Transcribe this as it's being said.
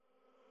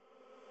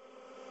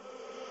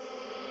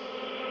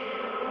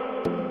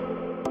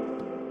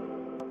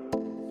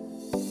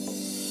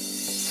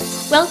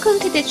Welcome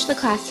to Ditch the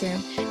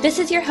Classroom. This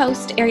is your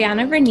host,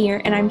 Ariana Vernier,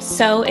 and I'm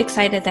so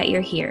excited that you're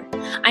here.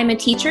 I'm a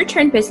teacher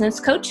turned business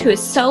coach who is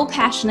so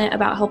passionate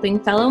about helping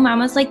fellow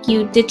mamas like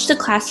you ditch the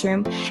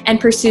classroom and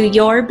pursue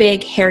your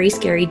big, hairy,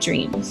 scary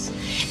dreams.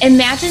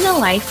 Imagine a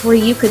life where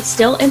you could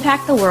still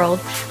impact the world,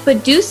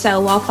 but do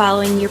so while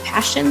following your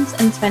passions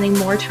and spending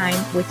more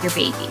time with your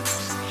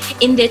babies.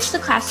 In Ditch the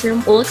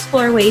Classroom, we'll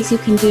explore ways you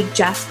can do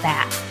just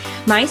that.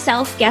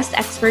 Myself, guest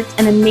experts,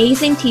 and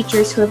amazing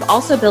teachers who have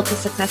also built a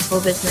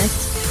successful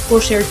business will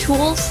share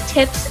tools,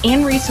 tips,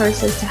 and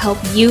resources to help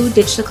you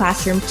ditch the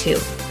classroom too.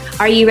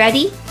 Are you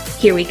ready?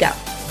 Here we go.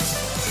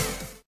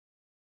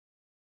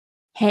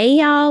 Hey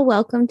y'all,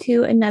 welcome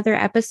to another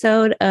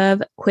episode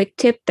of Quick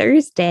Tip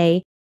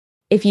Thursday.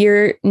 If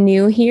you're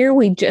new here,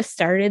 we just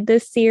started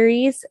this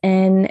series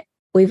and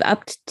we've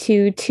upped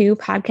to 2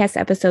 podcast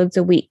episodes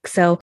a week.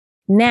 So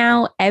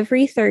now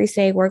every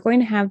Thursday, we're going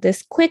to have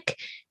this quick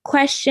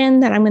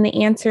question that I'm going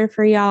to answer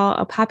for y'all,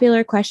 a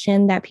popular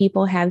question that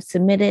people have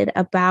submitted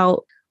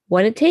about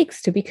what it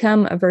takes to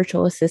become a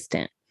virtual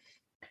assistant.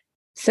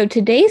 So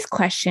today's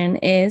question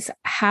is,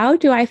 how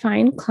do I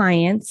find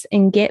clients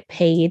and get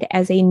paid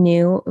as a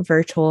new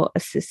virtual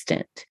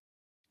assistant?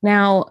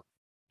 Now,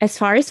 as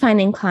far as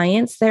finding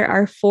clients, there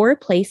are 4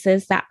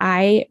 places that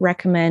I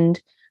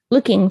recommend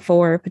looking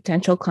for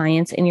potential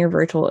clients in your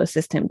virtual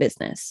assistant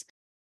business.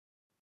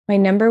 My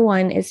number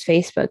 1 is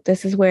Facebook.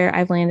 This is where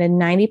I've landed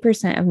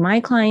 90% of my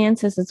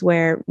clients. This is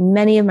where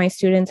many of my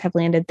students have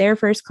landed their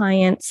first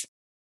clients.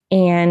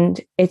 And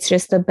it's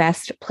just the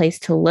best place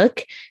to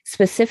look,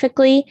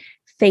 specifically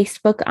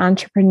Facebook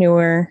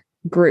entrepreneur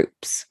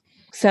groups.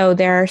 So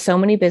there are so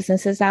many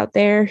businesses out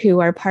there who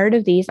are part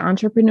of these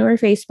entrepreneur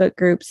Facebook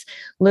groups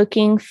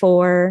looking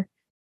for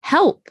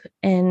help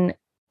and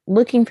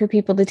looking for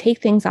people to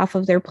take things off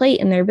of their plate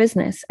in their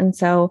business. And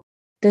so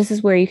this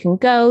is where you can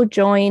go,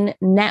 join,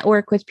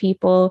 network with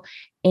people,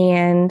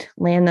 and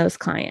land those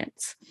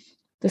clients.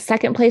 The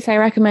second place I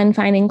recommend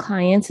finding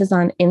clients is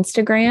on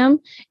Instagram,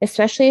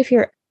 especially if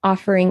you're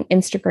offering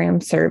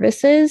Instagram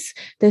services.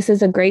 This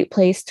is a great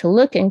place to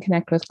look and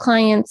connect with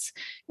clients.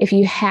 If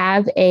you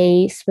have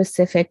a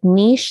specific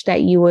niche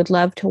that you would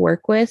love to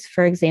work with,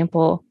 for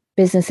example,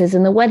 businesses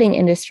in the wedding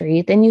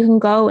industry, then you can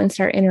go and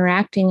start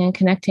interacting and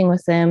connecting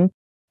with them,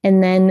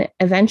 and then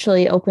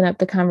eventually open up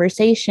the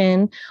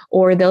conversation,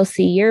 or they'll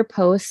see your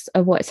posts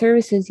of what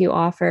services you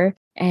offer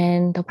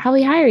and they'll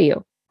probably hire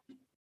you.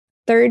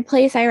 Third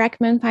place I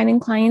recommend finding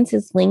clients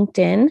is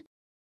LinkedIn.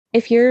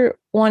 If you're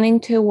wanting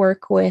to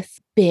work with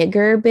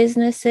bigger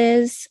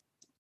businesses,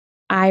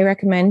 I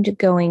recommend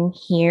going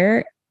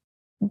here.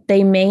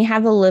 They may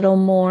have a little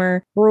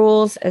more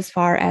rules as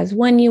far as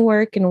when you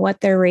work and what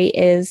their rate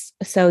is.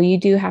 So you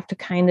do have to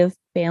kind of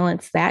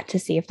balance that to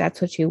see if that's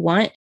what you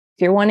want.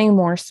 If you're wanting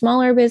more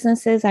smaller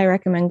businesses, I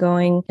recommend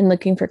going and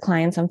looking for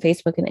clients on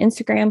Facebook and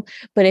Instagram.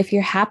 But if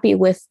you're happy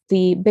with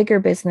the bigger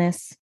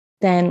business,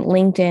 then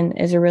LinkedIn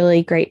is a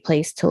really great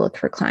place to look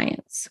for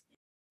clients.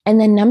 And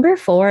then number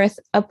 4,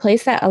 a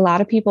place that a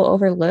lot of people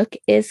overlook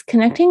is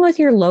connecting with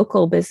your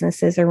local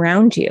businesses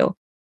around you.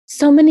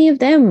 So many of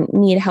them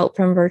need help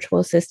from virtual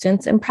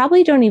assistants and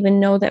probably don't even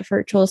know that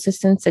virtual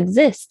assistants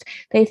exist.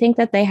 They think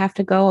that they have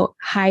to go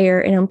hire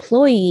an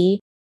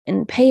employee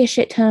and pay a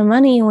shit ton of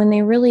money when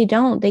they really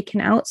don't. They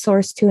can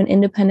outsource to an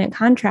independent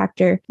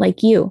contractor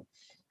like you.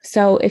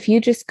 So if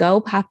you just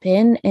go pop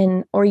in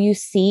or you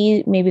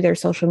see maybe their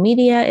social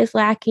media is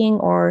lacking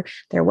or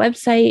their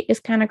website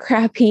is kind of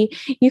crappy,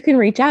 you can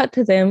reach out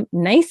to them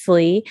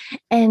nicely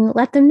and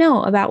let them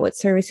know about what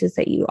services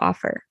that you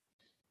offer.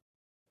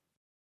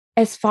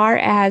 As far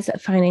as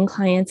finding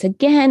clients,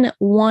 again,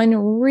 one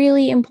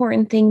really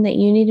important thing that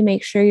you need to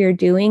make sure you're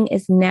doing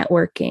is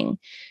networking.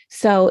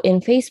 So in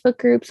Facebook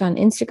groups, on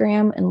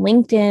Instagram and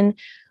LinkedIn,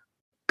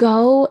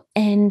 go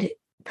and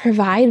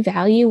provide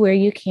value where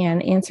you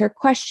can, answer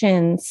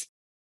questions,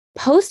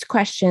 post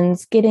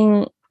questions,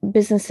 getting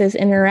businesses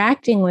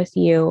interacting with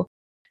you.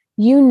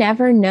 You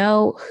never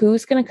know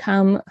who's going to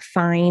come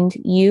find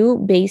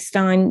you based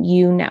on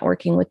you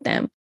networking with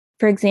them.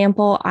 For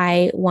example,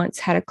 I once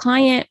had a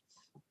client.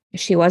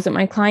 She wasn't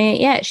my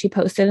client yet. She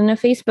posted in a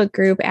Facebook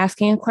group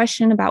asking a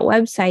question about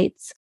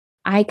websites.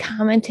 I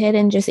commented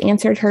and just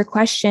answered her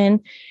question.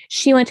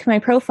 She went to my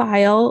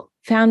profile,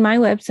 found my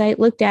website,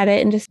 looked at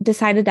it, and just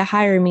decided to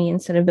hire me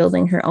instead of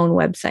building her own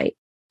website.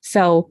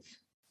 So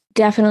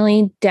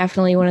definitely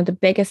one of the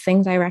biggest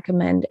things I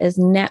recommend is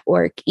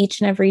network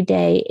each and every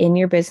day in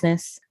your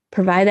business.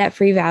 Provide that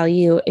free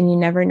value, and you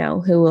never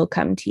know who will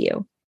come to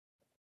you.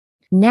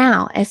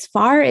 Now, as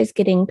far as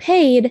getting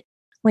paid,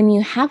 when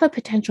you have a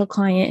potential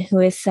client who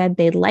has said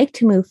they'd like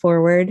to move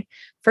forward,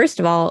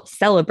 first of all,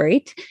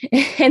 celebrate,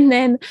 and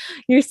then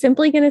you're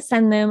simply going to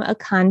send them a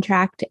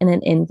contract and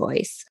an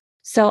invoice.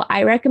 So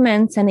I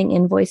recommend sending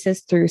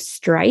invoices through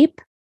Stripe.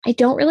 I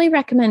don't really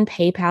recommend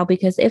PayPal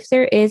because if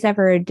there is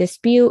ever a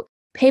dispute,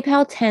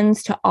 PayPal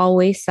tends to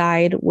always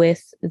side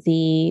with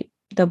the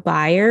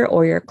buyer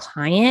or your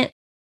client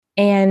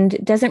and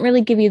doesn't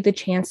really give you the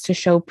chance to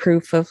show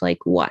proof of like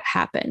what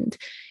happened.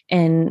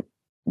 And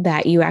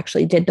that you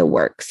actually did the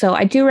work. So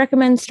I do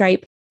recommend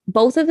Stripe.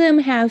 Both of them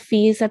have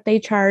fees that they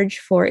charge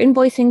for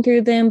invoicing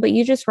through them, but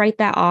you just write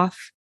that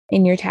off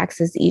in your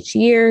taxes each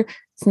year.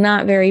 It's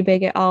not very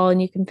big at all,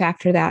 and you can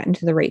factor that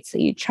into the rates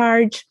that you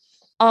charge.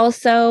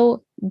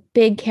 Also,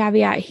 big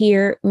caveat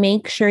here,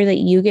 make sure that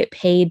you get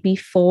paid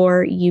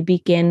before you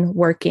begin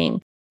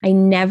working. I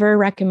never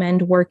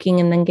recommend working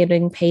and then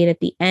getting paid at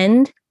the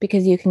end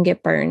because you can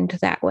get burned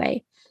that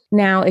way.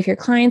 Now, if your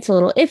client's a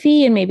little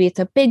iffy and maybe it's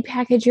a big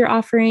package you're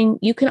offering,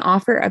 you can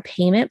offer a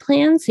payment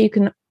plan. So you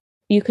can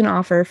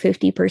offer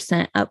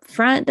 50%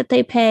 upfront that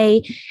they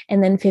pay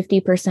and then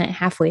 50%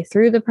 halfway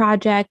through the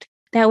project.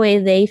 That way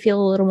they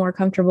feel a little more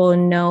comfortable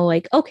and know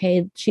like,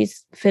 okay,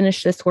 she's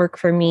finished this work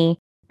for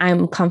me.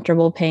 I'm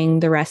comfortable paying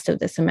the rest of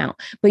this amount.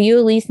 But you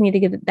at least need to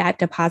get that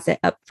deposit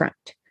upfront.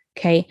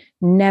 Okay.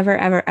 Never,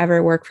 ever,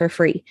 ever work for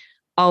free.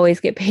 Always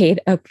get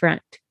paid upfront.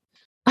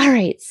 All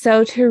right.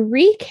 So to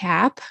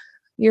recap,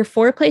 your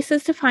 4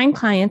 places to find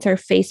clients are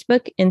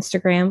Facebook,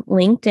 Instagram,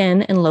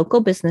 LinkedIn, and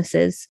local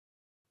businesses.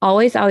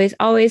 Always, always,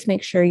 always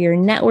make sure you're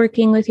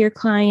networking with your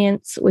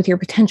clients, with your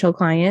potential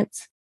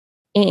clients.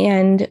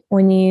 And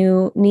when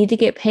you need to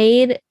get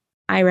paid,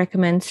 I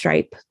recommend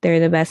Stripe. They're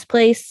the best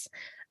place.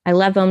 I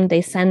love them.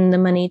 They send the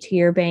money to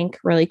your bank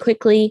really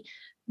quickly.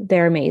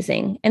 They're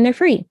amazing and they're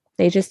free.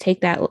 They just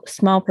take that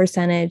small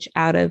percentage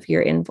out of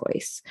your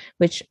invoice,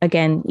 which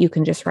again, you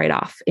can just write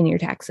off in your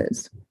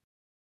taxes.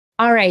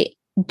 All right.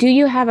 Do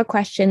you have a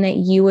question that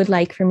you would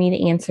like for me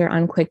to answer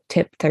on Quick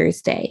Tip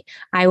Thursday?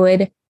 I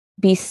would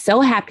be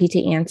so happy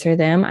to answer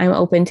them. I'm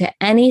open to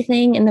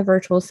anything in the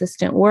virtual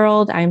assistant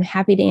world. I'm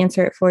happy to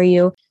answer it for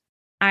you.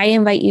 I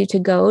invite you to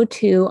go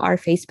to our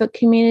Facebook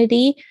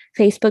community,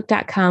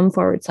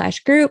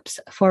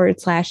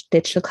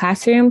 facebook.com/groups/Ditch the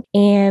Classroom,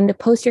 and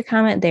post your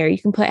comment there. You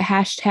can put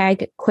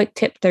hashtag Quick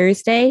Tip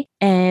Thursday,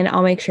 and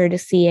I'll make sure to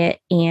see it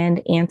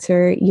and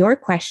answer your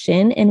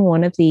question in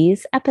one of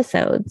these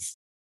episodes.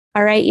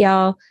 All right,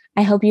 y'all.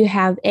 I hope you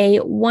have a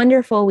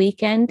wonderful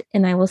weekend,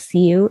 and I will see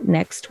you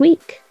next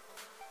week.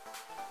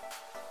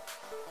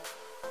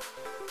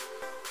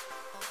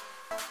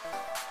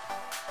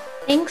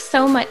 Thanks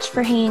so much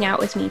for hanging out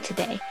with me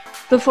today.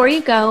 Before you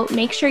go,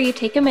 make sure you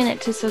take a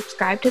minute to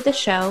subscribe to the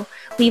show,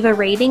 leave a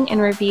rating and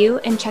review,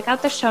 and check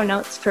out the show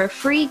notes for a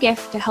free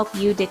gift to help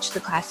you ditch the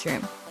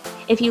classroom.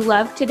 If you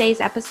loved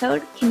today's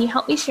episode, can you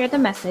help me share the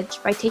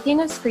message by taking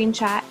a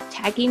screenshot,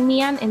 tagging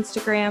me on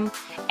Instagram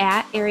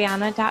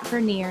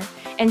 @Ariana.Vernier,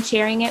 and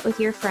sharing it with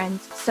your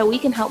friends so we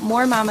can help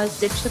more mamas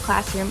ditch the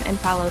classroom and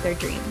follow their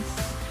dreams.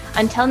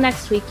 Until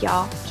next week,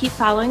 y'all, keep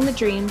following the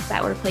dreams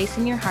that were placed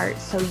in your heart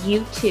so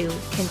you too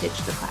can ditch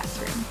the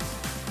classroom.